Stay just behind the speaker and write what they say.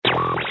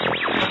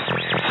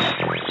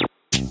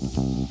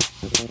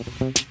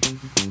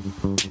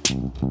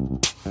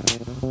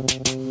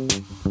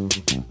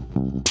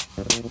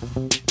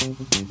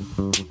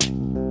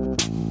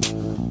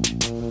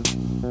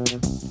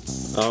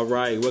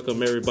right,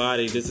 welcome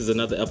everybody. This is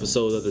another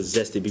episode of the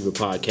Zesty Beaver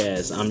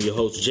Podcast. I'm your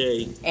host,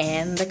 Jay.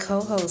 And the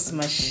co-host,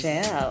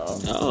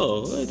 Michelle.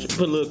 Oh, put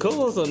a little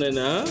co-host on there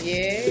now, huh?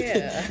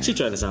 Yeah. She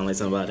trying to sound like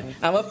somebody.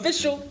 I'm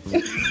official.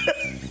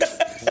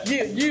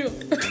 Yeah.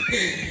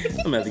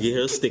 I'm going to have to get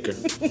her a sticker.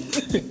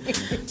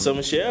 So,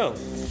 Michelle,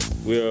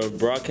 we're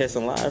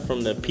broadcasting live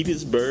from the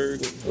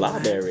Petersburg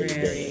Library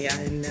today.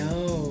 I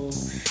know.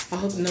 I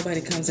hope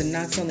nobody comes and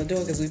knocks on the door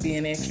because we're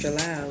being extra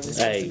loud. We're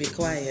supposed to be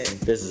quiet.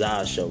 This is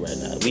our show right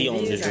now. We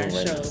own this room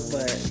right now.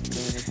 But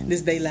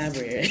this day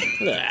library.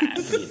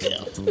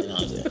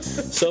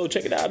 So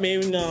check it out. I mean,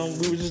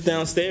 we were just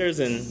downstairs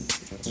and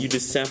you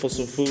just sampled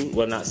some food.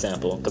 Well, not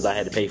sample because I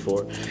had to pay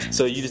for it.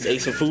 So you just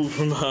ate some food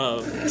from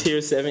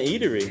Tier 7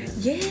 Eatery.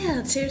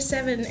 Yeah, Tier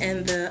 7,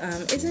 and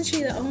the isn't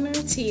she the owner,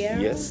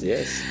 Tiara? Yes.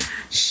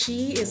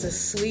 She is a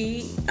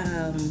sweet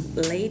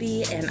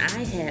lady, and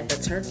I had the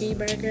turkey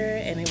burger,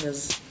 and it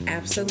was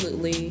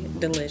absolutely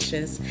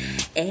delicious.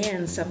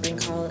 And something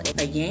called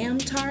a yam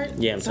tart,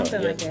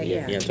 something like that.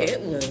 Yeah,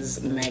 it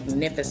was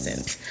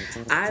magnificent.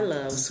 I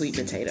love sweet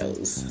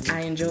potatoes.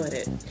 I enjoyed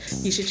it.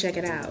 You should check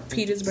it out.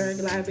 Petersburg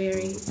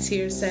Library,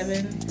 Tier 7,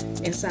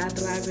 inside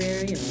the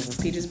library in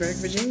Petersburg,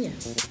 Virginia.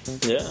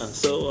 Yeah.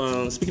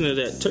 So speaking of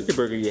that turkey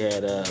burger you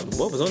had,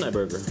 what was on that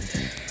burger?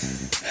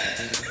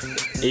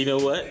 You know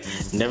what?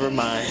 Never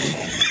mind.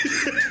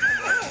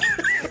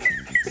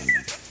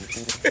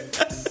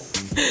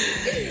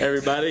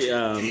 Everybody,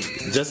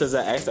 just as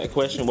I asked that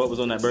question, what was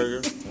on that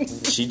burger,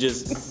 she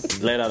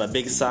just let out a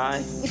big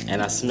sigh,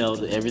 and I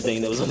smelled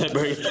everything that was on that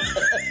burger.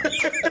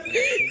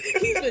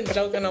 He's been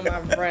joking on my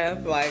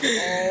breath like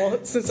all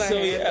since I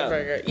had the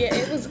burger. Yeah,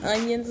 it was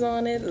onions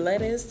on it,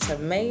 lettuce,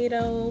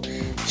 tomato,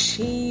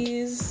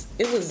 cheese.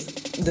 It was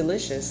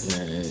delicious.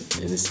 And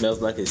it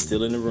smells like it's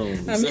still in the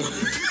room. I mean,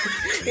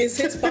 it's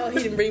his fault he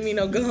didn't bring me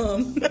no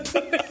gum.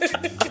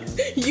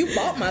 You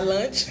bought my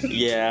lunch.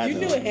 Yeah, you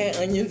knew it had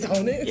onions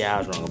on it. Yeah, I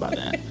was wrong about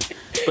that.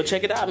 But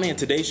check it out, man.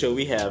 Today's show,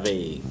 we have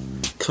a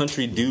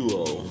country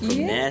duo from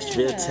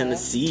Nashville,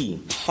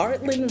 Tennessee.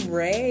 Heartlyn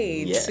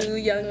Ray, two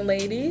young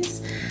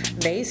ladies.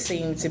 They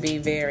seem to be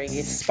very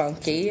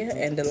spunky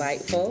and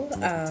delightful.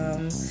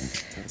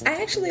 I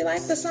actually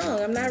like the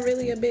song. I'm not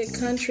really a big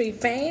country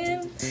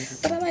fan,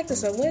 but I like the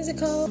song. What is it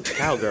called?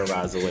 Cowgirl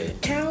Rides Away.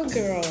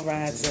 Cowgirl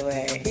Rides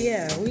Away.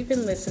 Yeah, we've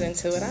been listening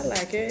to it. I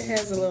like it. It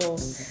has a little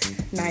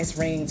nice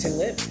ring to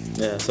it.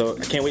 Yeah, so I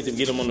can't wait to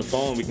get them on the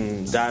phone. We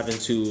can dive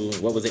into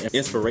what was the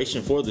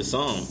inspiration for the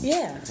song.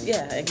 Yeah,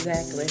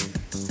 exactly.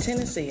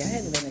 Tennessee. I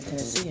haven't been in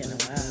Tennessee in a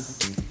while.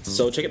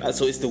 So check it out.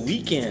 So it's the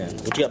weekend.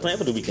 What you got planned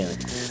for the weekend?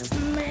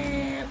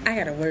 Man, I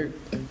gotta work.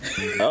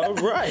 All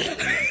right.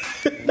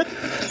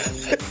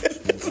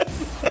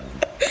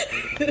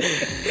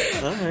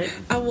 All right.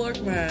 I work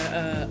my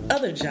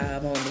other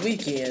job on the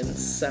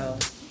weekends, so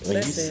when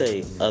you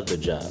say other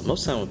job,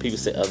 most time when people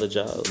say other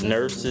job,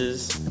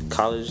 nurses,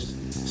 college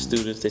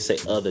students, they say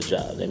other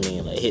job. They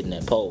mean like hitting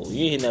that pole.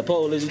 You ain't hitting that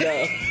pole, is your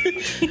job?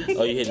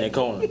 Or you hitting that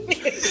corner?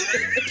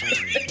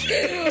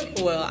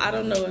 Well, I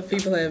don't know if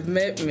people have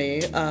met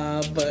me,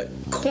 but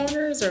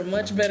corners are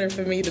much better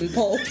for me than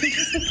poles.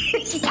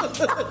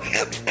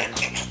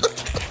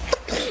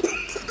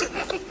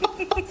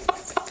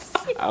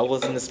 I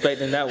wasn't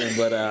expecting that one,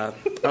 but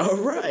all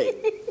right.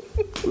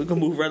 We can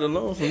move right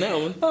along from that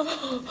one.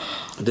 Oh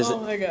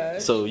my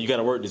gosh. So you got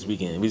to work this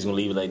weekend. We just going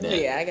to leave it like that.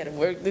 Yeah, I got to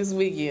work this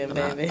weekend,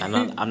 baby. I'm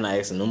not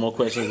asking no more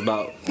questions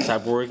about the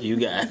type of work you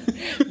got.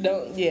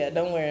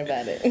 Don't worry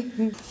about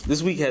it.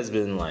 This week has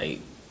been like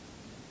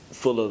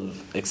full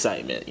of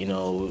excitement. You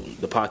know,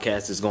 the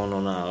podcast is going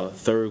on our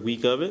third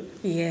week of it.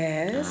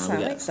 Yes,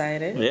 I'm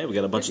excited. Yeah, we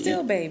got a bunch We're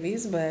still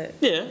babies, but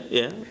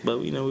yeah.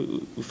 But you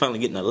know, we finally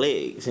getting our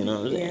legs. You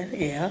know.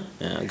 Yeah.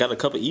 I got a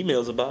couple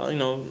emails about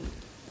a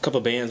couple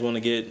bands want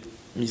to get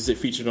music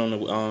featured on the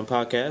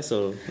podcast,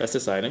 so that's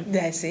exciting.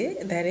 That's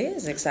it. That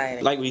is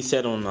exciting. Like we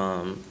said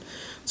on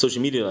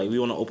social media, like we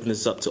want to open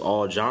this up to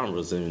all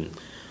genres, and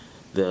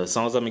the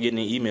songs I've been getting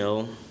in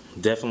email.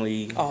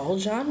 Definitely all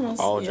genres.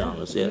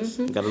 Yes.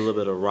 Mm-hmm. Got a little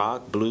bit of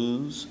rock,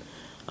 blues,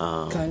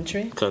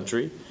 country,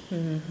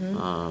 mm-hmm.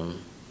 A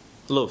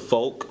little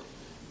folk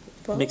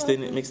mixed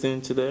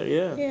into there.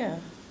 Yeah.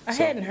 I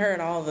hadn't heard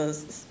all the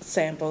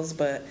samples,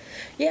 but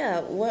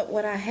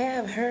what I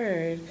have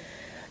heard,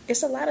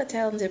 it's a lot of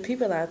talented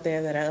people out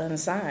there that are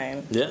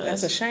unsigned. Yeah,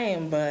 that's a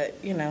shame, but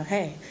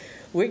hey,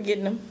 we're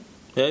getting them.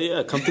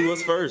 Yeah, come through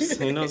us first,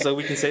 so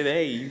we can say that,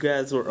 hey, you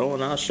guys were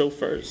on our show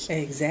first.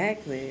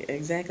 Exactly.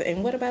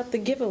 And what about the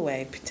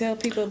giveaway? Tell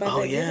people about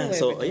that giveaway.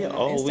 So,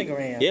 on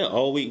Instagram.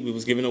 All week we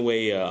was giving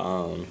away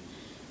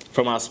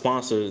from our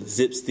sponsor,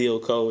 Zip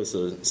Steel Co. It's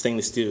a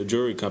stainless steel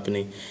jewelry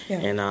company,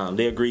 and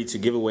they agreed to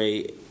give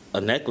away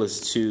a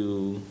necklace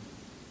to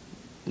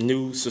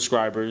new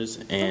subscribers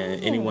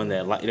and anyone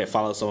that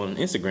follows on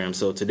Instagram.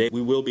 So today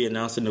we will be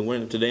announcing the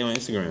winner today on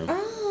Instagram.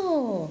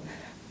 Oh,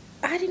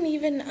 I didn't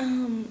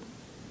even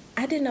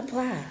I didn't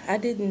apply.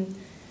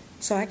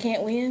 So I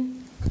can't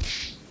win?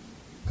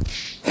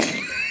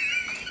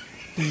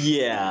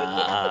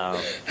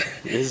 Yeah.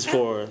 This is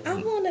for I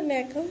want a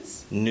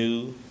necklace.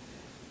 New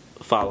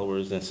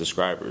followers and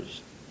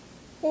subscribers.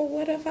 Well,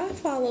 what if I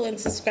follow and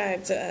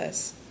subscribe to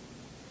us?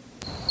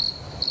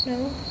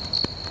 No?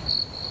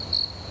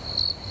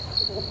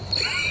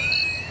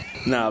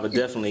 Nah, but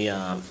definitely.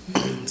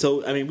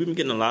 So I mean, we've been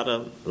getting a lot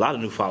of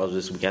new followers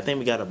this week. I think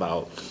we got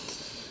about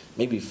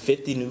maybe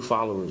 50 new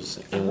followers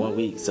in 1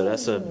 week. So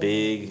that's a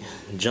big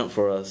jump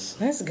for us.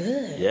 That's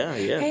good. Yeah.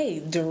 Hey,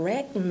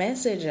 direct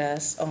message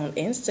us on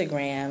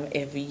Instagram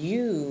if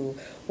you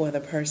were the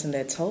person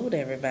that told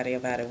everybody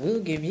about it.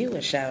 We'll give you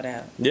a shout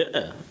out.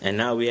 Yeah, and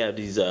now we have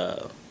these.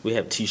 We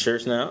have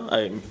T-shirts now.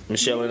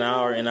 Michelle and I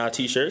are in our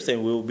T-shirts,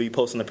 and we'll be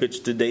posting a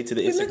picture today to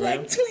the Instagram. We look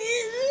like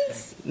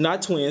twins.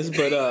 Not twins,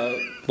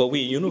 but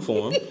we in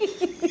uniform.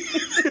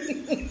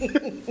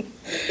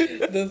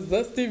 The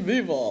Zesty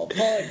B-Ball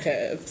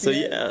podcast. So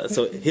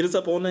so hit us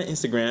up on the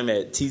Instagram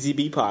at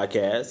TZB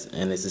Podcast,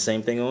 and it's the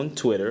same thing on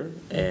Twitter.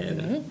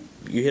 And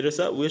you hit us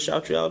up, we'll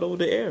shout you out over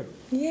the air.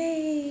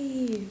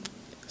 Yay!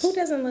 Who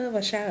doesn't love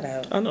a shout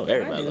out? I know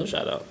everybody loves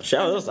shout out.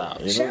 Shout us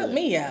out. Shout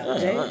me out,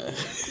 Jay.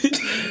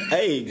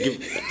 Hey,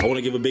 I want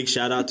to give a big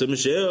shout out to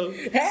Michelle.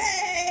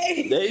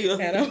 Hey! There you go.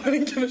 And I want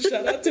to give a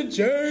shout out to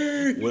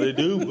Jay. What it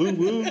do? Woo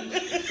woo.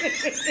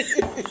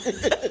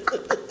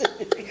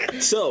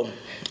 So,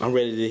 I'm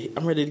ready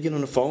to get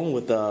on the phone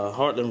with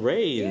Heartlyn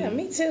Ray. Yeah,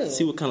 me too.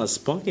 See what kind of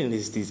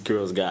spunkiness these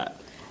girls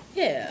got.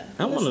 Yeah,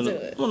 I want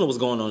to know what's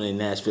going on in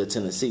Nashville,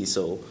 Tennessee.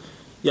 So,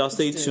 y'all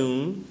stay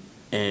tuned,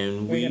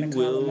 and we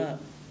will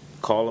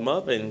call them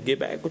up and get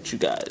back with you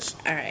guys.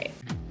 All right.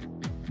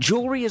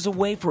 Jewelry is a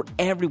way for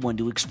everyone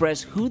to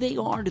express who they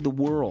are to the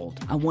world.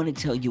 I want to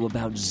tell you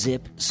about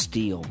Zip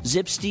Steel.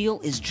 Zip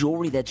Steel is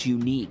jewelry that's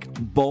unique,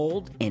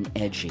 bold, and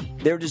edgy.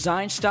 Their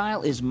design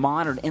style is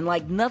modern and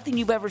like nothing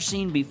you've ever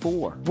seen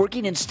before.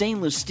 Working in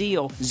stainless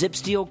steel, Zip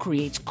Steel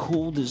creates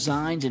cool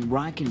designs and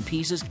rocking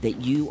pieces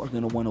that you are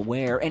going to want to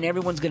wear, and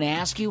everyone's going to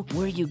ask you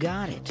where you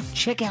got it.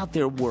 Check out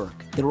their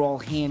work. They're all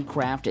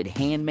handcrafted,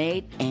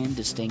 handmade, and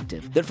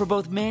distinctive. They're for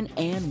both men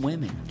and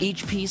women.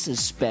 Each piece is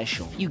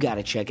special. You got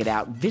to check it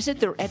out.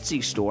 Visit their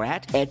Etsy store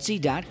at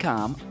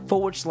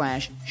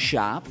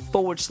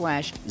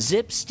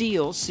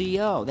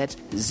etsy.com/shop/ZipSteelCO. That's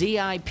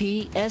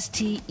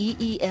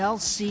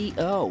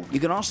ZIPSTEELCO. You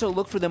can also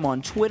look for them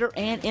on Twitter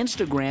and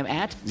Instagram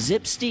at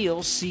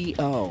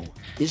ZipSteelCO.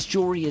 This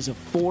jewelry is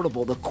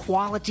affordable. The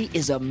quality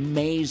is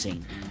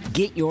amazing.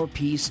 Get your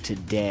piece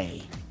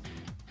today.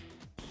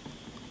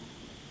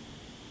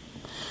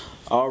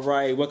 All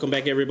right, welcome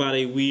back,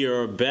 everybody. We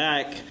are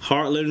back.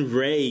 Heartlyn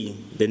Ray,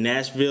 the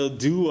Nashville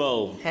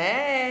duo.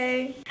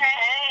 Hey.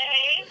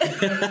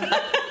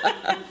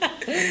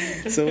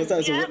 So what's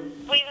up? Yeah,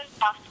 we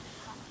talk.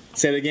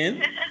 Say it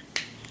again.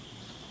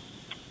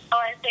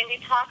 I say we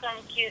talk on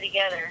cue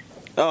together.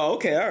 Oh,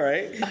 okay, all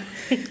right.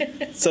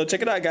 So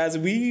check it out, guys.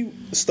 We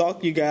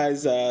stalk you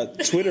guys'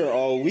 Twitter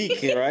all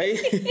week, right?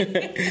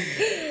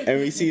 And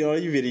we see all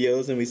your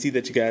videos, and we see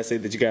that you guys say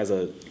that you guys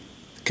are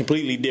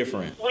completely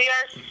different. We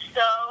are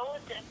so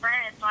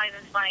different. It's not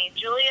even funny.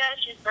 Julia,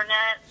 she's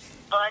brunette.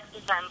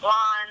 Alexis, I'm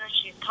blonde.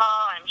 She's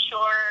tall. I'm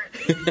short.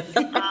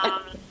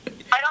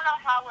 I don't know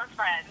how we're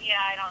friends. Yeah,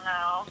 I don't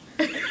know.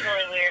 It's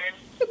really weird.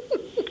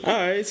 All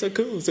right, so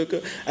cool.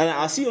 And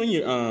I see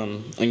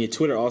on your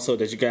Twitter also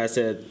that you guys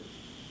said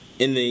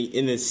in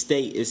the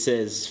state it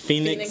says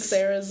Phoenix,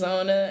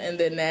 Arizona, and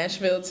then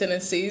Nashville,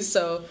 Tennessee.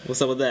 So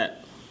what's up with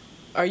that?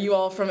 Are you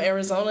all from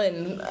Arizona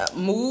and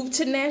moved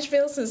to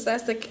Nashville since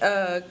that's the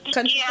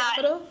country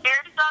capital?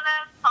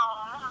 Arizona's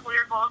home. We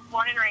were both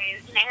born and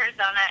raised in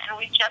Arizona, and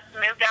we just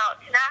moved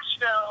out to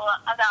Nashville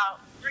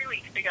about 3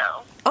 weeks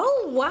ago.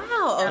 Oh,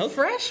 wow. A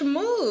fresh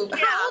move. Yeah.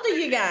 How old are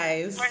you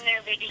guys? We're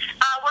newbies.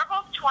 We're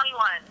both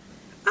 21.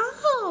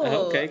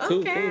 Oh, okay,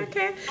 cool.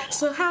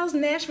 So how's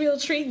Nashville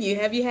treating you?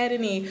 Have you had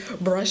any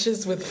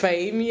brushes with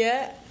fame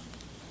yet?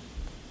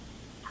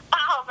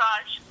 Oh,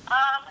 gosh.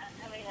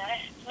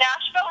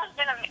 Nashville has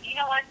been,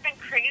 it's been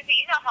crazy.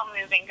 You know how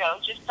moving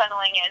goes, just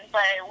settling in.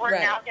 But we're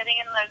now getting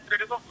in the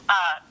group of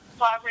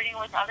collaborating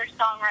with other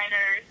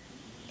songwriters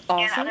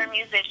and other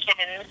musicians.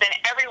 And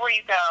everywhere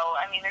you go,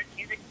 there's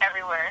music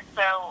everywhere.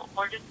 So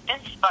we're just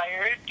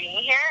inspired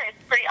being here.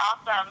 It's pretty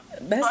awesome.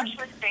 Brush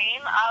with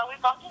fame. We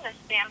bumped into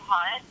Sam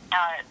Hunt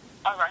at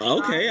a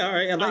restaurant. Okay, all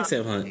right. I like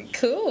Sam Hunt.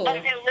 Cool.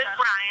 And Liz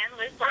Bryan. Yeah,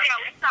 we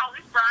saw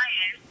Liz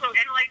Bryan. So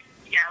we're like,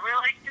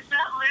 is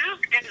that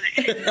Luke? And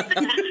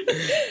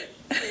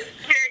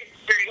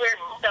we're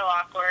so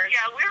awkward.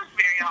 Yeah, we're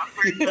very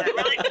awkward. But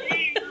we're like,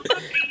 hey, who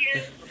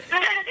is? We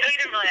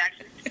didn't really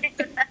actually.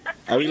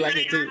 We like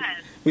it too.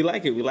 We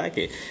like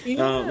it.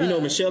 Yeah.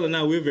 Michelle and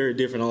I, we're very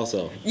different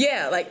also.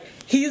 Yeah, like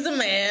he's a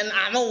man,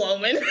 I'm a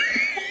woman.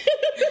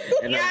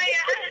 And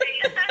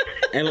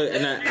and look,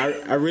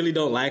 I really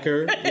don't like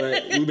her,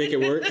 but we make it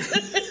work.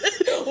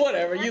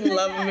 Whatever, you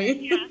love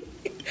me. Yeah.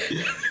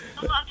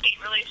 A love-hate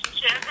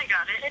relationship. I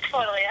got it.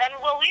 Totally. And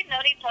we've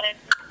known each other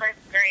since first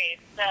grade,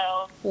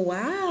 so.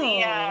 Wow.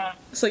 Yeah.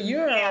 So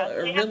you're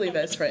really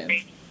best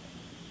friends.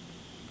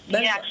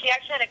 Yeah, she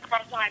actually had a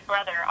crush on my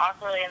brother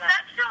awkwardly enough.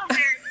 That's so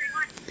weird.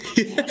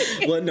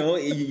 Well, no,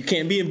 you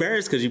can't be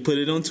embarrassed because you put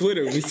it on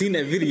Twitter. We've seen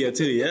that video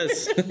too.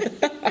 Yes.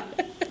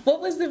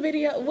 What was the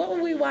video? What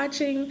were we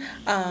watching?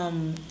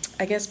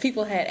 I guess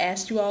people had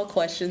asked you all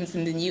questions,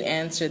 and then you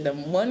answered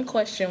them. One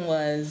question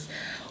was,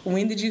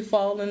 when did you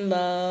fall in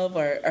love,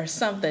 or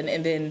something?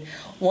 And then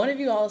one of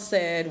you all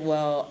said,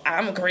 well,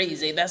 I'm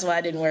crazy, that's why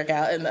it didn't work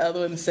out. And the other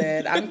one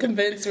said, I'm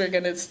convinced we're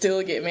going to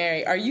still get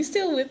married. Are you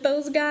still with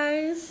those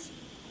guys?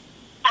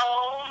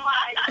 Oh,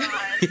 my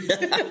God.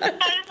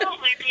 That is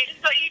hilarious.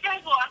 So you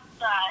guys watched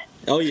that.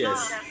 Oh,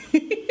 yes.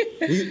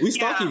 We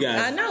stalk you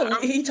guys. I know.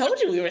 He told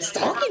you we were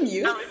stalking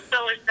you. I was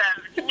still with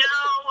them. No,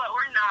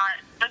 we're not.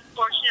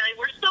 Unfortunately,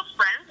 we're still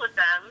friends with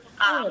them.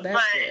 That's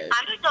but good.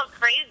 I'm just so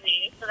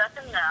crazy, so that's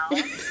a no.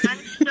 I'm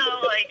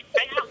still, like,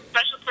 I have a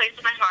special place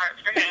in my heart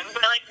for him.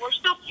 But, like, we're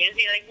still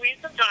busy. Like, we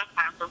just don't have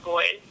time for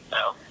boys,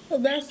 so. Well,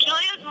 that's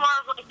Julia's more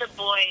of, like, the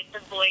boy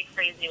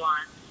crazy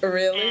one.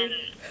 Really? And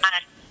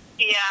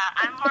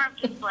I'm more of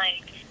just,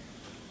 like,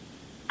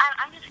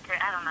 I'm just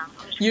crazy. I don't know.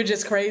 You're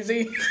just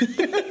crazy?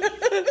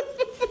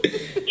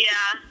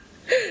 Yeah.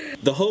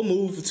 The whole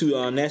move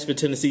to Nashville,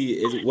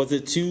 Tennessee, was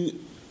it to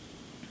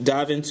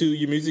dive into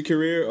your music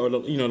career, or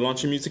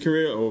launch your music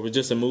career, or was it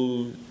just a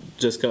move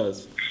just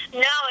cause?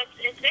 No,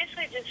 it's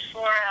basically just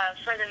for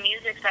the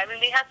music side. I mean,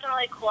 we had some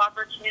really cool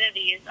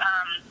opportunities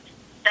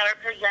that were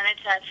presented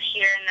to us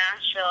here in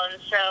Nashville,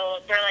 and so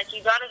they're like,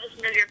 you got to just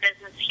move your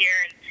business here,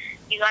 and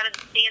you got to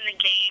be in the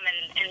game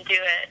and do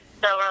it.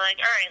 So we're like,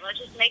 all right, let's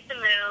just make the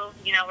move.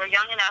 We're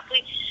young enough.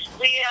 We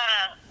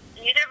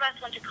neither of us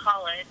went to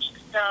college,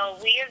 so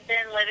we have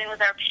been living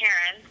with our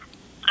parents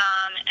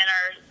and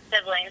our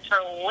siblings for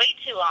way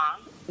too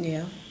long.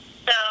 Yeah.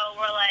 So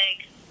we're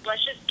like,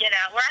 let's just get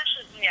out. We're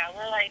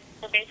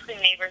basically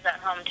neighbors at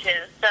home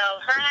too. So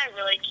her and I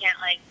really can't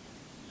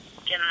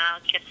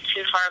get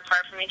too far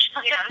apart from each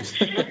other.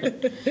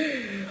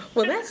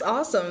 Well, that's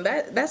awesome.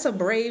 That's a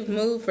brave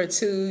move for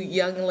two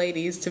young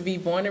ladies to be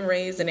born and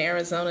raised in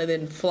Arizona,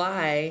 then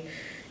fly,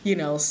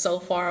 so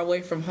far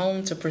away from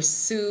home to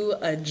pursue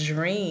a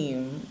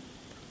dream.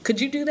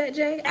 Could you do that,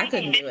 Jay? I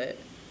couldn't do it.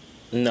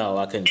 No,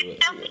 I couldn't do it. It's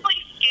definitely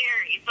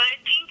scary, but I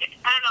think,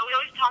 I don't know, we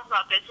always talk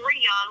about this. We're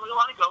young. We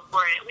want to go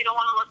for it. We don't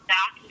want to look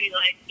back and be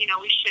like,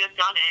 we should have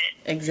done it.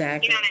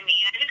 Exactly. You know what I mean?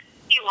 If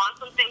you want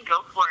something,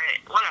 go for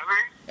it. Whatever.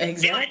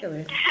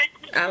 Exactly.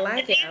 I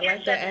like it. I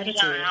like that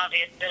attitude.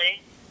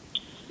 Obviously.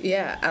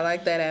 Yeah, I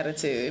like that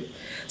attitude.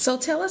 So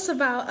tell us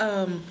about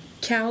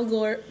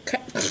Cowgirl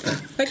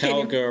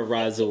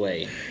Rides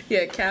Away.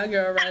 Yeah,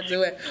 Cowgirl Rides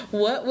Away.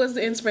 What was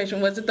the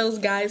inspiration? Was it those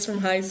guys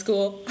from high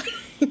school?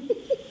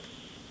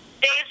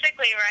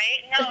 Basically,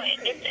 right? No,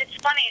 it's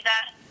funny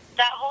that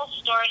whole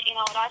story.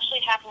 What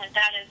actually happened with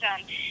that is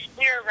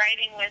we were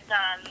writing with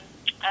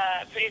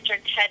producer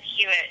Ted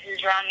Hewitt,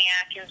 who's Ronnie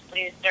Atkins'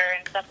 producer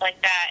and stuff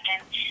like that,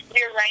 and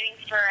we were writing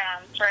for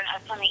an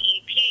upcoming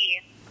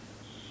EP.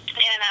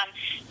 And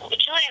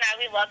Julie and I,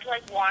 we love to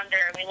wander,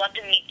 and we love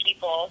to meet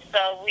people.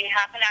 So we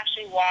happened to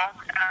actually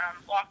walk out.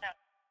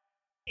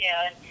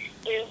 And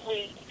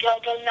we go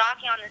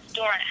knocking on this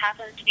door, and it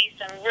happens to be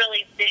some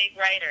really big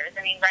writers.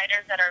 I mean,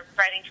 writers that are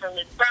writing for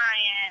Luke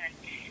Bryan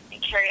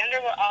and Carrie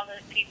Underwood, all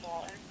those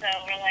people. And so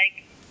we're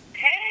like,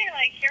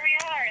 hey, here we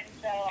are. And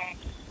so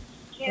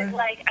he's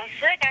like, I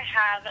feel like I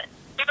have.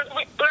 We're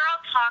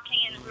all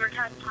talking, and we were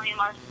kind of telling him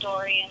our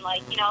story, and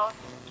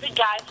the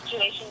guy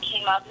situation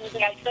came up, and he's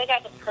like, I feel like I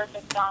have the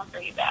perfect song for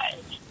you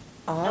guys.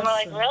 Awesome. And we're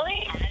like,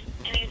 really?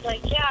 And he's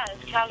like, yeah,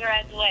 it's Cowgirl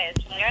Rides Away.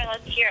 So we're like, all right,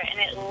 let's hear it.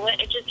 And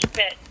it just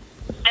fit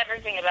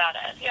everything about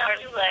us. Yeah,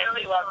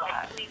 we love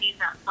that. We need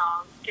that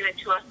song. Give it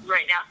to us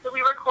right now. So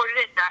we recorded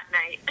it that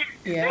night.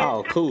 Yeah.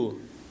 Oh, cool.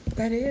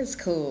 That is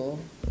cool.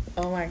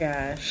 Oh my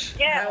gosh.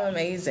 Yeah. How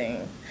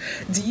amazing.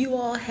 Do you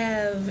all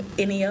have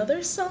any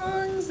other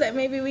songs that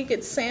maybe we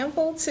could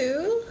sample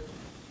too?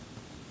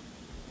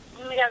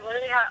 Oh my God, what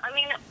do we have? I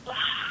mean,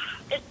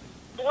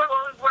 we're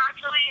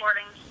actually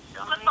recording.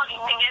 The funny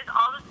thing is,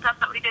 all the stuff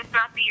that we did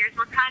throughout the years,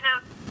 one of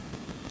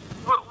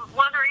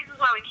the reasons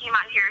why we came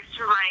out here is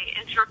to write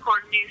and to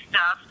record new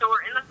stuff. So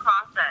we're in the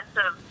process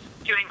of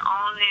doing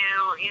all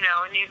new,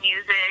 new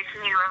music,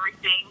 new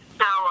everything.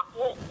 So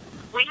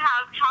we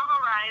have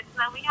Cowgirl Rides,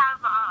 and then we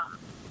have,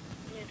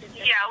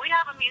 we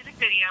have a music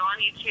video on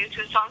YouTube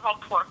to a song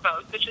called Poor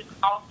Folks, which is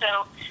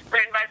also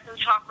written by some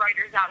top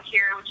writers out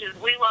here,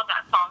 we love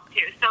that song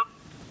too. So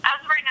as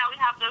of right now, we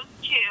have those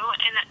two,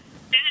 and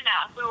soon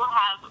enough, we will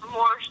have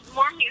more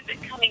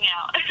music coming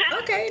out.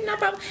 Okay, no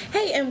problem.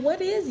 Hey, and what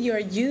is your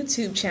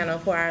YouTube channel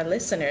for our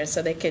listeners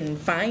so they can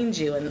find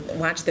you and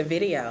watch the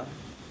video?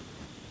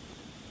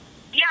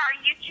 Yeah, our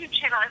YouTube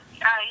channel is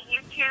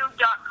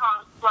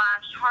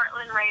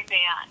youtube.com/Heartlyn Ray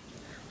Band.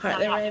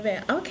 Heartlyn Ray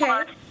Band. Okay.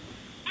 I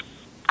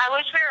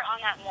wish we were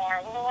on that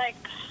more.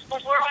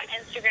 We're on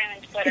Instagram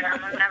and Twitter.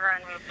 I'm never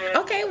on YouTube.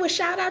 Okay, well,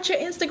 shout out your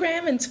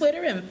Instagram and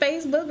Twitter and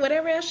Facebook,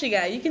 whatever else you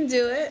got. You can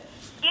do it.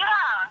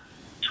 Yeah.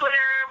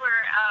 Twitter,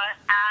 we're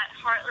at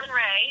Heartlyn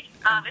Ray.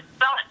 It's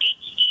spelled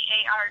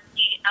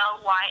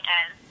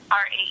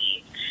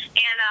HeartlynRae.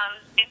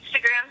 And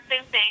Instagram,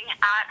 same thing,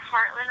 at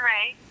Heartlyn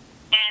Ray.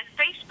 And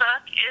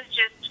Facebook is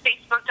just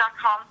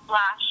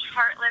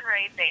facebook.com/Heartlyn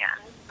Ray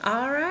Band.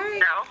 All right.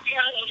 So,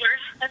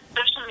 that's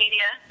social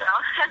media, so.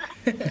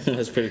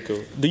 That's pretty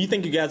cool. Do you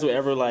think you guys would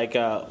ever, like,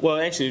 well,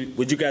 actually,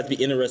 would you guys be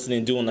interested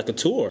in doing, like, a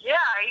tour? Yeah,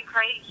 are you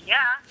crazy?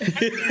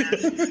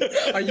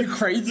 Yeah. Are you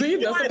crazy?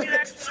 We want to do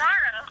that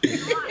tomorrow. We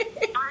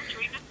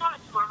just want a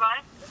tour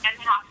bus, and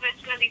half of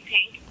it's going to be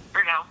pink,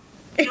 or no,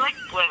 we like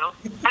blue.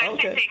 I would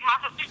say pink,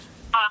 half of it's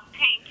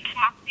pink, and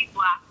half of it's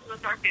black.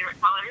 Those are our favorite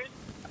colors.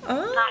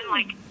 Oh. Not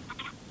like...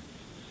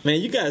 Man,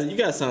 you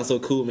guys sound so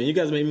cool, man. You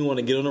guys make me want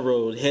to get on the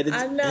road, head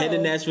to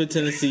Nashville,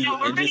 Tennessee,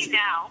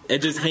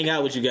 and just hang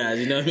out with you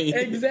guys. You know what I mean?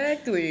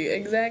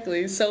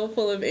 Exactly. So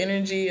full of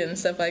energy and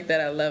stuff like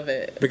that. I love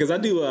it. Because I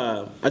do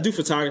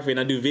photography and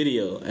I do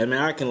video, and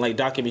man, I can like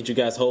document you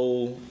guys'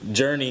 whole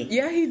journey.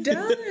 Yeah, he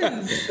does.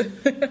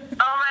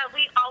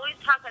 We always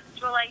talk about this.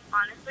 We're like,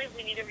 honestly,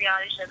 we need a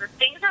reality show. The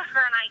things that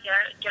her and I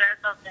get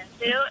ourselves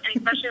into, and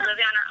especially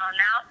living on our own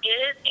now, it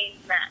is a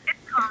mess. It's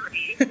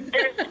comedy.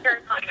 It is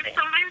pure comedy. If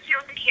somebody was here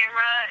with a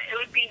camera, it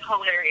would be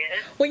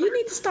hilarious. Well, you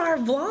need to start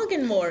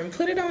vlogging more and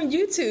put it on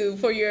YouTube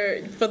for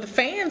the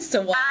fans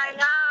to watch. I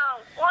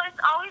know. Well, it's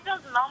always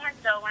those moments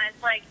though when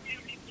it's like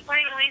when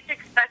you least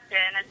expect it,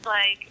 and it's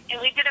like,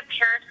 and we did a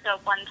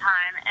Periscope one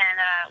time, and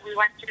we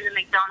went through the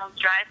McDonald's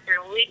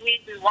drive-thru. We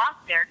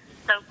walked there.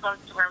 So close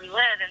to where we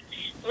live, and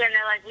when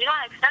they're like, we don't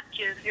accept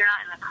you if you're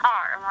not in the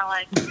car, and we're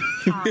like, oh,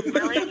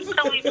 really?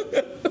 So we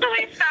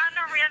found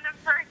a random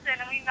person,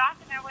 and we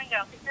knocked on their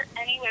window. Is there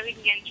any way we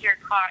can get into your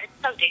car? It's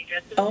so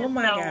dangerous. It's oh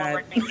my God.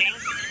 What we're thinking.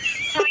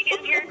 So we get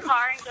into your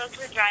car and go to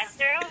the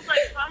drive-thru.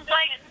 I'm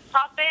like,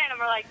 pop in,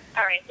 and we're like,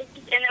 all right.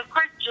 And of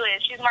course,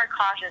 Julia, she's more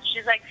cautious.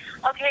 She's like,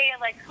 okay,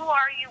 like, who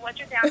are you? What's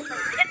your family?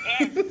 Get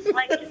in.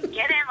 Like, just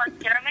get in. Let's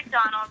get our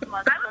McDonald's. And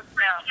let's go.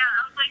 Yeah,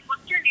 I was like,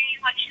 what's your name?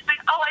 Like, she's like,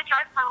 oh, I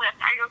drive for Lyft.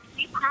 I go, can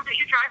you prove that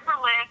you drive for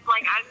Lyft?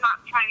 Like, I'm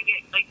not trying to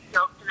get, like,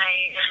 killed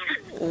tonight.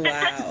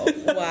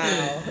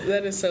 Wow.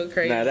 That is so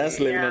crazy. Nah, that's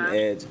living on the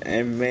edge.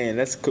 And, man,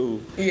 that's cool.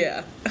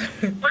 Yeah.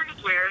 We're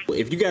just weird.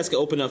 If you guys could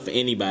open up for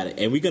anybody,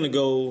 and we're going to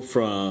go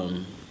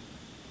from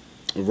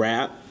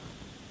rap,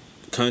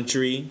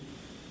 country,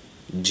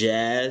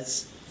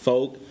 jazz,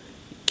 folk,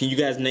 can you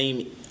guys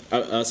name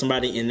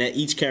somebody in that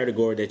each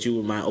category that you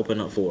would mind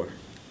open up for?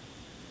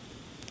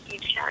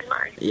 Each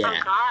category? Yeah. Oh,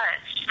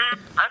 gosh.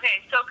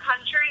 Okay, so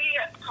country,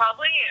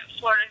 probably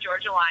Florida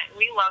Georgia Line.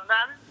 We love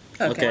them.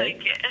 Okay.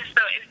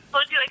 So it's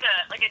supposed to be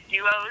like a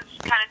duos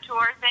kind of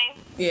tour thing.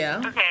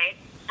 Yeah. Okay.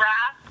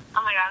 Rap.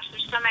 Oh my gosh,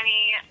 there's so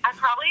many. I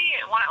probably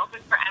want to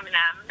open for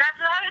Eminem. That's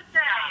what I would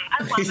say. I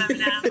love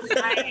Eminem.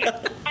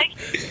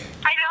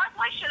 I know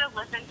I should have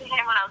listened to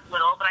him when I was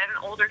little, but I have an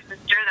older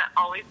sister that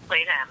always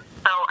played him.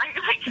 So I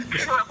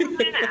grew up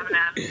listening to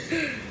Eminem.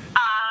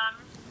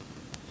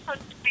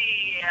 Let's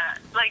see,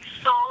 like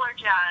soul or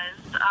jazz.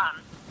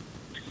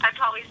 I'd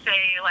probably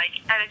say like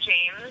Etta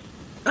James.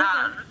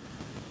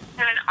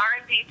 And an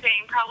R&B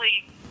thing,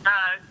 probably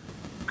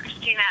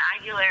Christina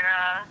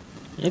Aguilera.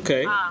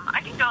 Okay.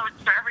 I can go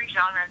for every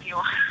genre if you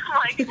want.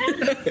 We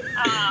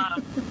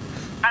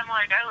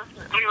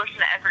listen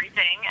to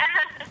everything.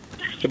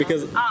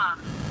 Because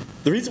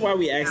the reason why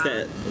we asked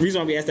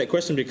that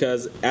question,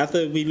 because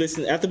after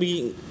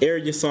we air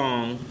your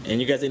song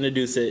and you guys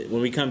introduce it,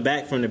 when we come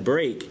back from the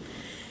break,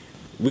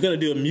 we're gonna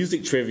do a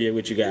music trivia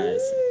with you guys.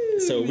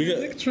 So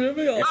music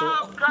trivia.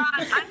 Oh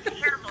God, I'm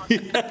terrible.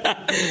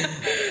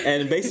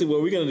 And basically,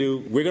 what we're gonna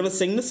do, we're gonna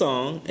sing the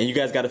song, and you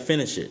guys got to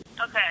finish it.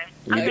 Okay,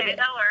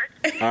 that works.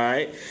 All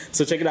right.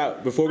 So check it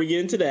out. Before we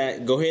get into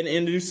that, go ahead and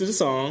introduce the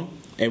song,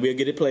 and we'll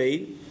get it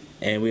played,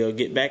 and we'll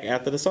get back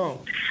after the song. All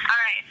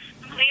right.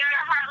 We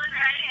are Heartlyn,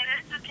 and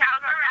this is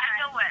Cowgirl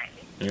Ride Away.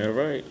 All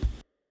right.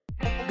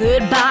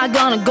 Goodbye,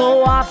 gonna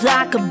go off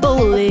like a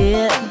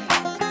bullet.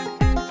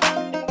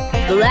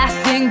 The last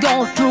thing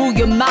going through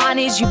your mind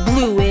is you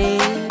blew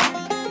it.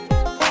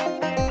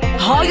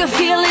 All you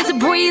feel is a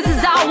breeze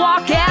as I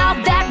walk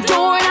out that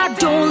door, and I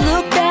don't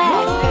look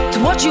back to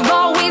what you've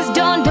always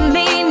done to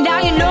me. Now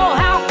you know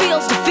how it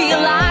feels to feel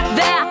like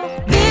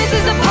that. This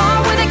is the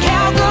part where the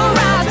cowgirl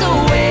rides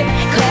away.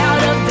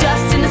 Cloud of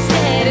dust in the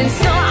setting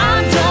sun.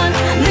 I'm done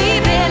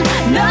leaving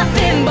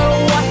nothing but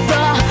what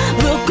the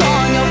look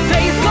on your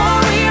face.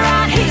 Gonna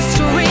rewrite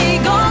history,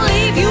 gonna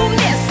leave you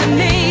missing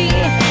me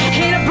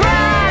in a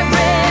bright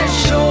red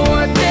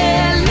short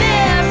bed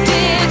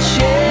lifted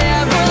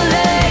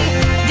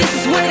Chevrolet. This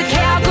is where the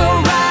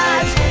cowgirl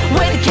rides,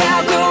 where the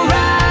cowgirl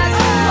rides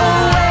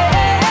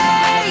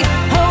away,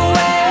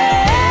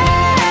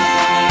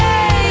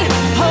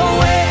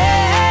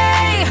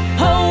 away,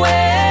 away.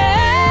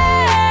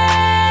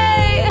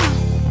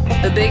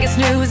 The biggest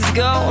news is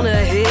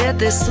gonna hit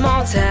this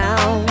small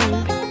town.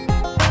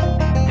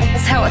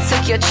 It's how I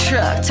took your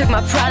truck, took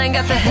my pride and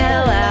got the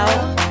hell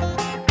out.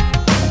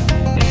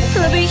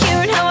 They'll be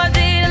hearing how I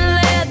didn't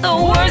let the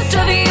worst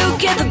of you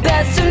get the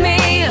best of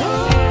me.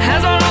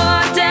 As I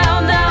roll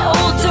down that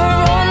old dirt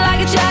road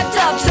like a jacked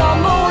up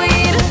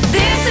tumbleweed.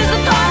 This is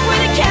the part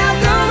where the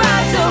cowgirl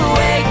rides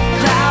away.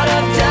 Cloud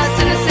of dust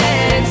in the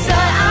setting sun.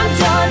 I'm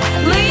done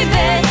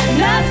leaving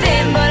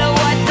nothing but a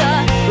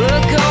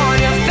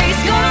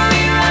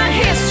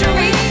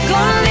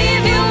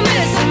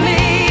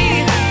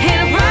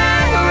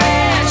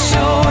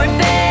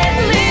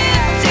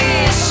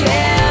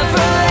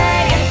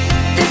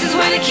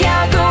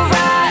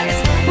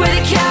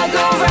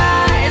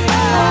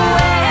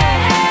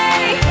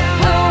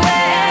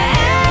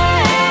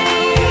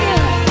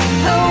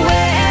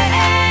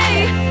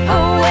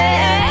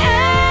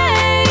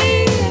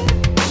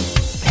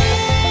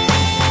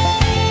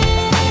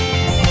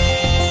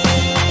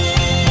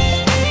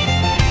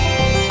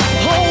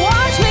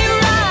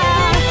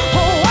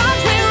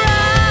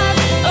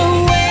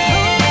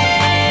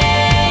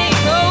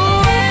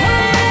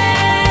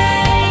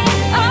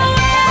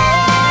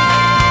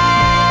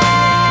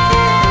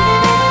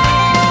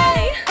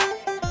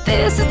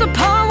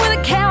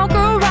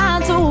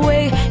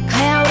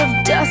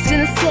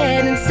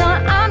head and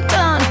son, I'm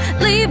done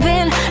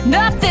leaving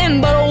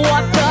nothing but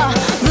what the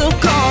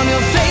look on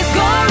your face.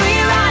 Gonna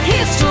rewrite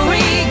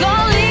history,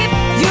 gonna leave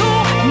you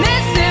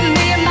missing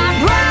me. My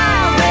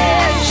brow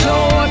is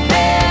short,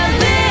 bare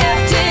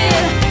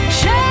lifted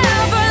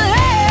Chevrolet.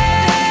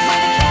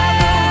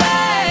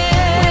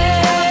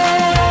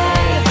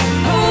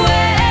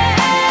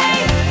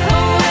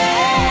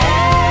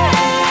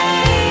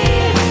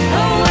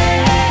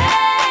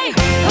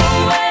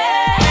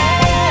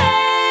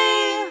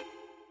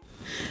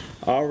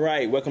 All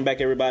right, welcome back,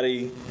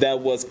 everybody. That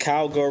was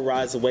Cowgirl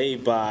Rides Away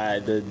by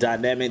the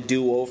dynamic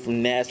duo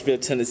from Nashville,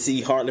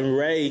 Tennessee, Heartlyn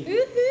Ray.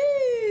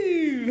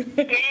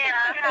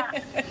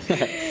 Yeah.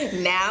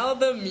 Now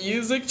the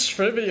music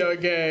trivia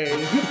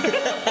game.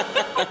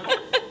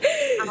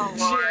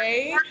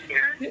 Jay,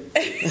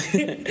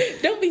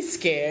 don't be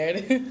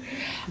scared.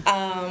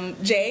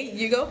 Jay,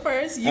 you go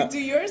first. You do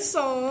your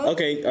song.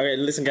 Okay, all right,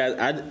 listen,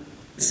 guys.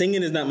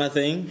 Singing is not my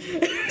thing,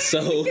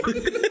 so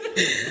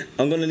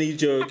I'm going to need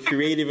your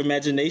creative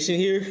imagination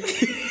here.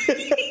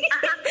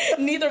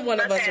 Neither one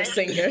of us are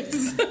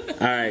singers.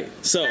 All right,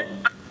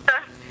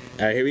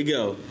 here we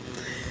go.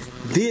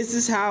 This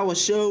is how I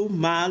show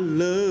my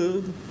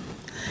love.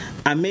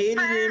 I made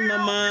it in my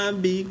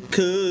mind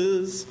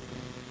because...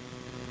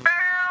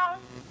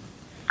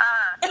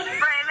 Blame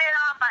it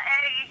on my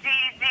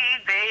ADD,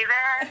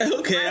 baby.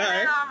 Okay, all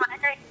right.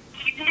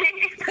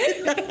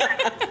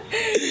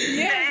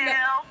 Yes.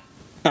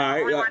 All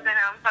right.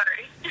 I'm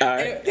sorry. All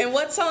right. And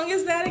what song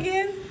is that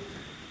again?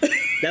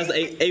 That's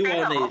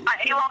AWOL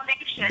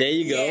Nation. There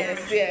you go.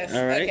 Yes.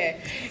 All right.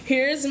 Okay.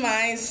 Here's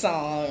my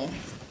song.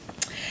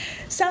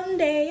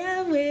 Someday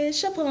I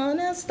wish upon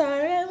a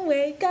star and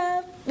wake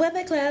up where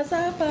the clouds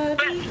are far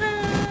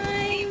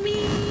behind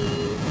me,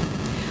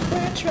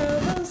 where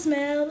troubles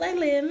smell like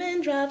lemon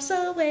drops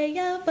away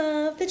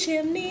above the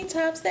chimney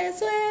tops.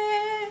 That's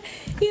where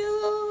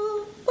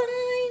you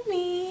find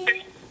me.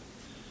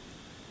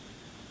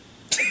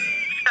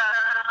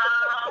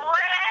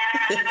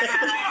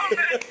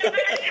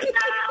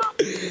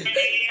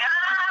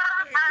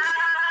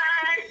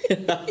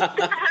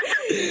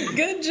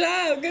 Good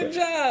job.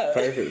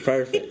 Perfect.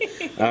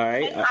 All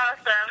right.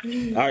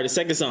 Awesome. All right, the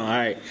second song. All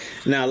right.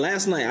 Now,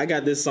 last night I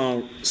got this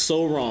song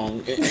so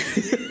wrong,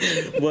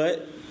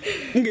 but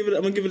I'm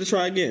gonna give it a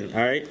try again.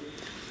 All right.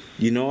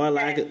 You know I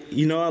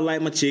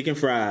like my chicken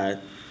fried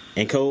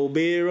and cold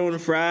beer on a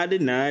Friday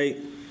night.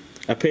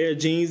 A pair of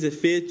jeans that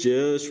fit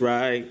just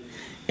right,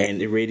 and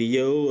the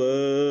radio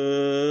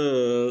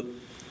up.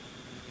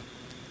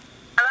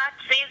 I like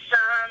to see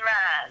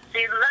sunrise,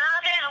 see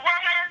love in a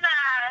woman's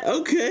eyes.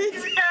 Okay.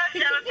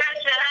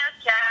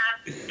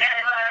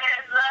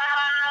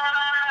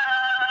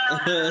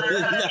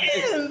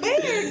 Man,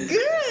 they're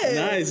good.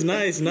 Nice.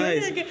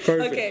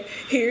 Perfect. Okay,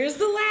 here's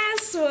the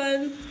last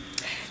one.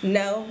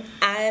 No,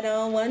 I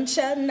don't want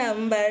your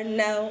number.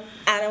 No,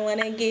 I don't want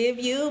to give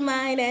you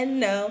mine. And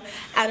no,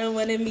 I don't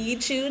want to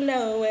meet you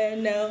nowhere.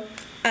 No,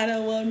 I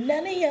don't want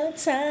none of your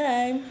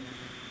time.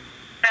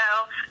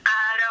 No,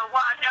 I don't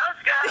want no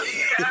scrub.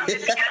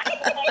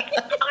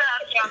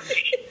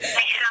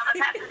 Hanging on the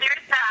passenger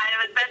side of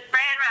his best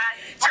friend ride.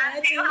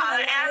 Trying to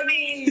holler at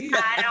me.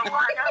 I don't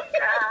want no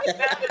scrub.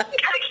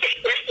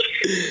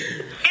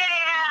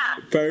 Yeah.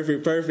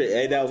 Perfect.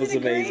 Hey, that was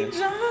amazing. Great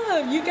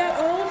job. You got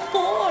all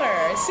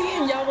four.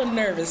 Seeing y'all were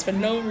nervous for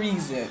no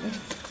reason.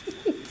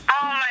 Oh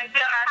my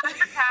God. That's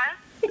the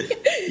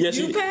test. Yes,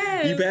 you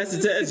passed. You passed the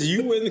test.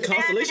 You win the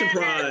consolation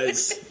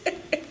prize.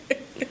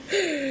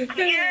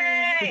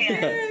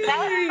 Yay! That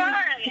was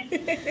fun. You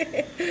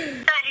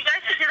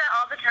guys should do that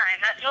all the time.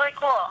 That's really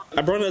cool.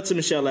 I brought it up to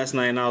Michelle last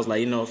night, and I was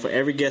like, for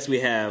every guest we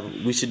have,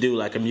 we should do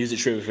like a music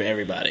trivia for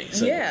everybody.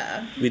 So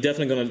yeah. We're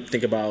definitely going to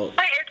think about...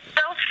 It's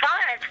so fun.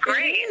 It's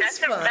great.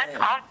 That's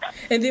awesome.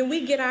 And then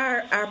we get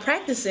our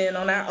practice in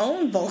on our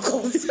own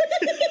vocals. Exactly.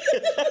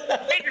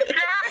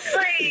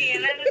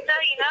 And then,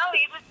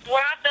 we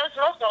wear out those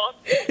vocals.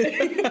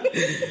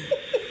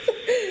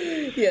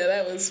 Yeah,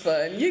 that was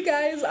fun. You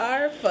guys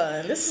are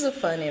fun. This is a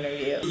fun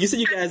interview. You said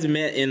you guys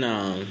met in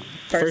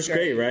first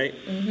grade, right?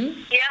 Mm-hmm. Yeah,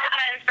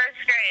 in first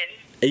grade.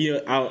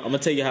 And I'm going to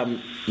tell you how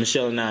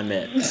Michelle and I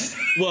met.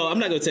 Well, I'm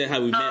not going to tell you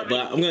how we met,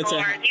 but I'm going to tell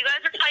you how... You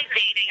guys are probably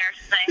dating or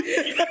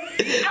something.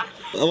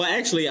 Well,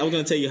 actually, I was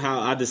going to tell you how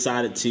I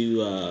decided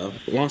to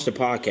launch the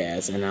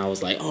podcast, and I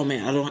was like, oh,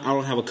 man, I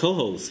don't have a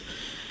co-host.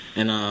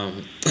 And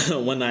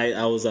one night,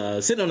 I was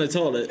sitting on the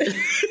toilet,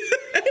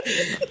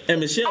 and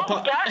Michelle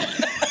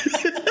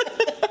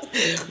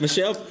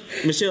Michelle,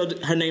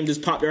 her name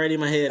just popped right in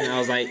my head, and I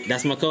was like,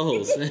 that's my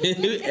co-host. Wow,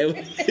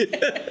 apparently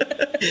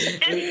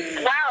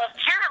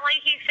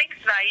he thinks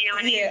about you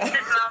and he's sitting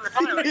on the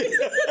toilet.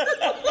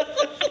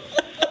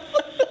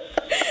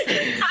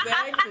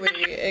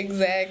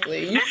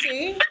 Exactly. You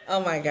see?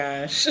 Oh my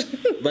gosh.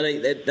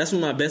 But that's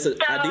when my best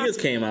ideas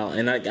came out,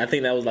 and I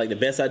think that was like the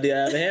best idea I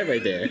ever had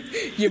right there.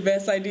 Your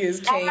best ideas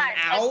came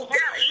out? You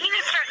need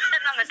to start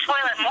sitting on the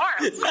toilet more.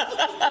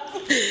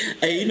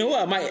 Hey, you know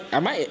what? I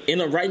might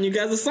end up writing you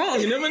guys a song.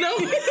 You never know.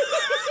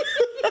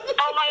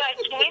 Oh my God,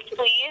 can we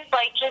please,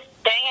 just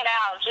bang it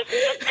out.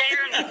 just sit there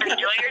and just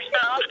enjoy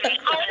yourself and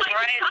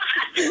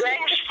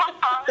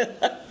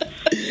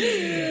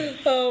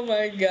Oh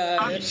my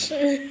gosh.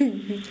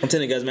 I'm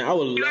telling you guys, man,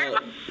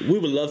 we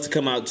would love to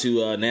come out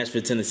to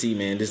Nashville, Tennessee,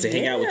 man, just to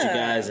hang out with you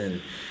guys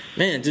and,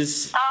 man,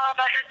 just. Oh,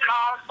 that is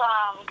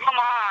awesome. Come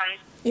on.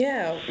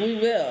 Yeah, we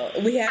will.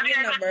 We have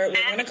your number. We're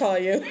going to call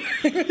you.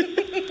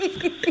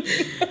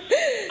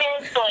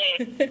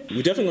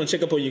 We're definitely going to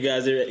check up on you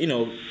guys,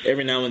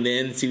 every now and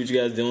then, see what you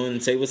guys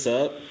doing, say what's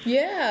up.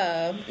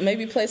 Yeah,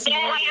 maybe play some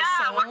more of your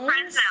songs. We're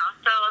friends now,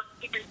 so let's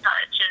keep in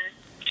touch and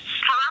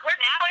come out. We're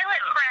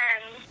toilet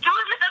friends.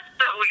 That's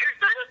so weird.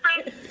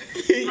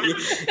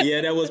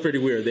 Yeah, that was pretty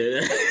weird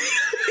there. That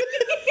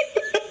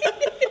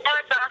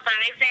was awesome.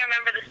 Makes me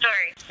remember the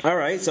story. All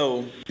right,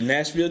 so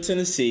Nashville,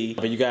 Tennessee.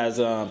 Are you guys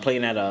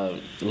playing at a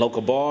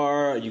local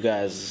bar? Are you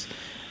guys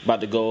about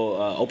to go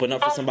open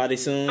up for somebody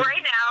soon?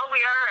 Right now,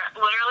 we are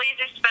literally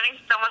just spending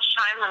so much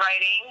time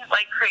writing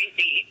like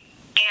crazy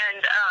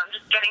and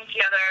just getting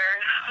together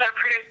with our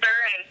producer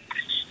and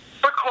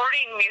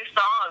recording new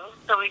songs.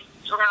 So we're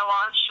going to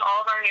launch all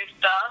of our new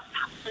stuff,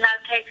 and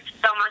that takes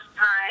so much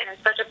time.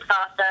 It's such a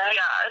process.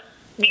 Yeah, it's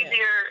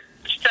easier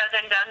said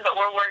than done, but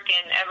we're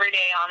working every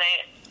day on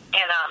it.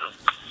 And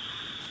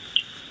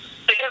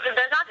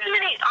there's not too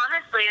many,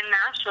 honestly, in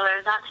Nashville,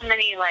 there's not too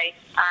many, like,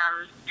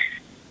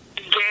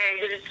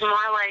 gigs. It's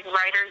more like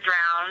writers'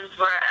 rounds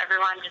where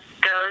everyone just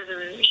goes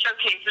and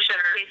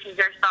showcases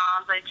their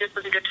songs, like, just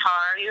with a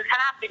guitar. You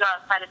kind of have to go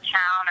outside of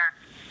town or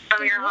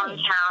from your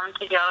hometown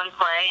to go and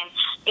play. And,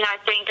 I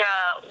think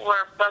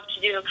we're booked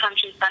to do a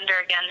Country Thunder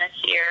again this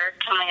year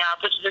coming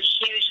up, which is a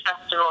huge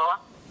festival.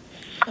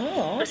 Oh,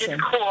 awesome. Which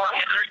is cool. I'm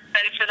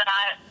excited for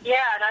that.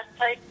 Yeah,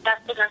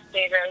 that's the best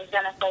favorite. We've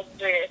done it like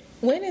 3 years.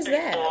 When is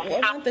that? Cool.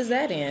 What month is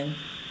that in?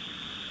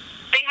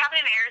 They have it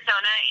in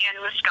Arizona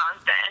and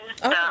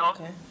Wisconsin. Oh,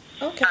 so,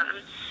 okay.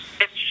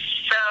 It's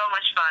so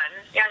much fun.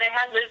 Yeah, they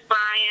had Liz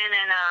Bryan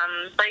and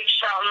Blake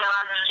Shelton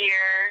last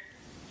year.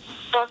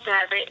 They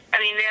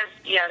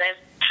have a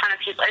ton of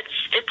people.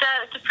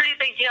 It's a pretty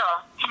big deal.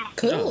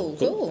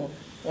 Cool.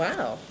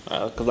 Wow.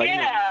 Because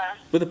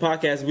with the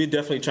podcast, we're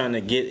definitely trying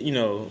to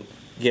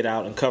get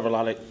out and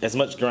cover as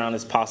much ground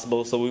as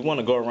possible. So we want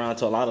to go around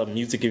to a lot of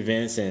music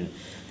events and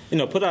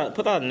put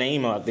our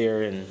name out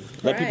there and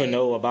let people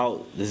know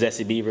about the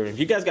Zesty Beaver. If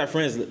you guys got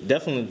friends,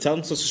 definitely tell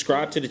them to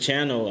subscribe to the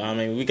channel. I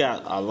mean, we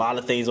got a lot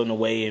of things on the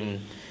way,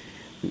 and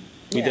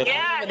we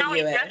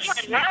definitely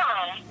know.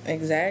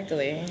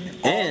 Exactly.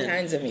 All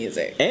kinds of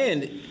music.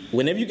 And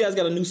whenever you guys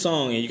got a new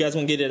song and you guys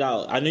want to get it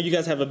out, I know you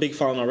guys have a big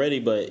following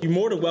already, but you're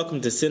more than welcome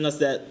to send us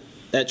that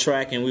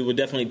track, and we would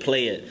definitely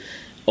play it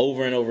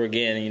over and over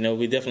again.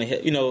 We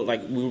definitely,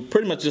 we're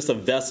pretty much just a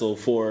vessel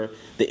for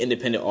the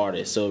independent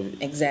artist. So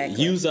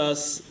use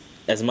us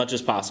as much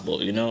as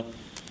possible, Yeah.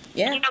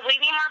 We need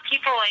more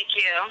people like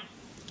you.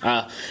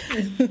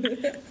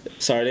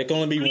 Sorry, there can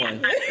only be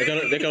one.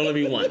 There can only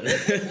be one. Then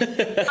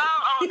of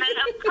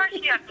course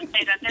you have to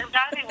say that. There's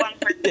got to be one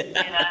person to say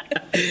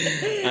that.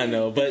 I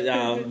know, but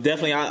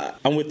definitely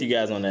I'm with you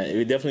guys on that.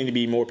 It definitely need to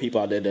be more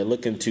people out there that are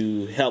looking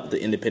to help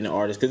the independent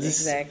artists,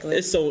 because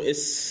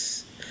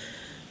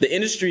the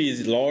industry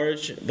is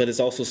large, but it's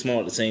also small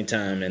at the same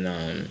time, and we're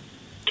learning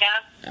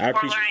that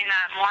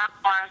more and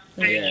more.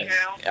 Very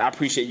true. I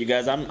appreciate you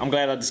guys. I'm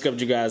glad I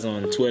discovered you guys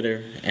on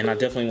Twitter, and I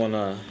definitely want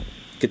to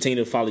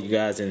continue to follow you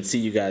guys and see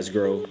you guys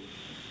grow.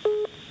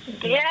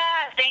 Yeah,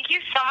 thank you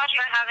so much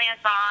for having us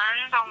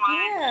on so much.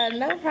 Yeah,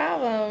 no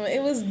problem.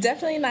 It was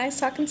definitely nice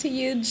talking to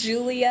you,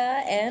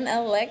 Julia and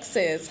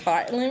Alexis,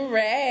 Heartlyn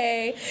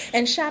Ray.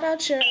 And shout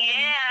out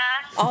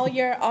all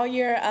your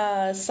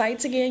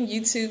sites again,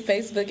 YouTube,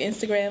 Facebook,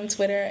 Instagram,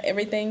 Twitter,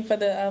 everything for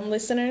the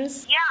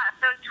listeners. Yeah,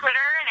 so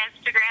Twitter and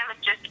Instagram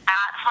is just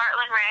at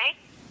Heartlyn Ray.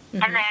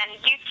 And then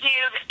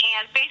YouTube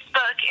and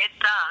Facebook, it's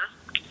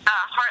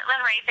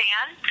Heartlyn Ray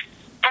Band.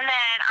 And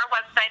then our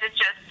website is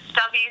just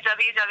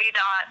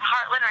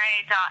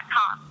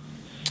www.heartlynray.com.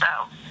 So.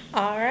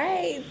 All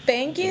right.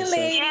 Thank you,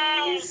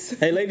 ladies.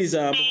 Hey, ladies,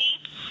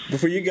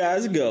 before you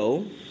guys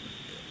go,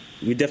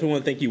 we definitely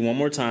want to thank you one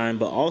more time,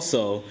 but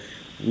also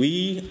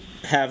we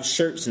have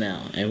shirts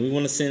now, and we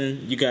want to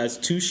send you guys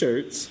 2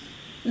 shirts.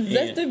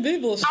 Zesty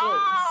Beaver shirts.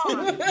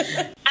 Oh, that's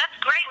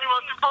great. We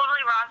will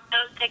totally rock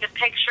those, take a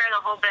picture,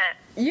 the whole bit.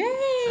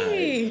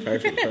 Yay. All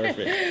right,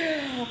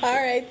 perfect. All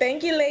right.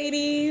 Thank you,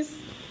 ladies.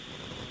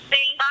 Bye.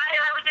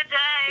 Have a good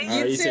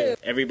day. You too.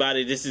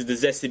 Everybody, this is the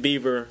Zesty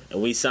Beaver,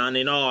 and we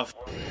signing off.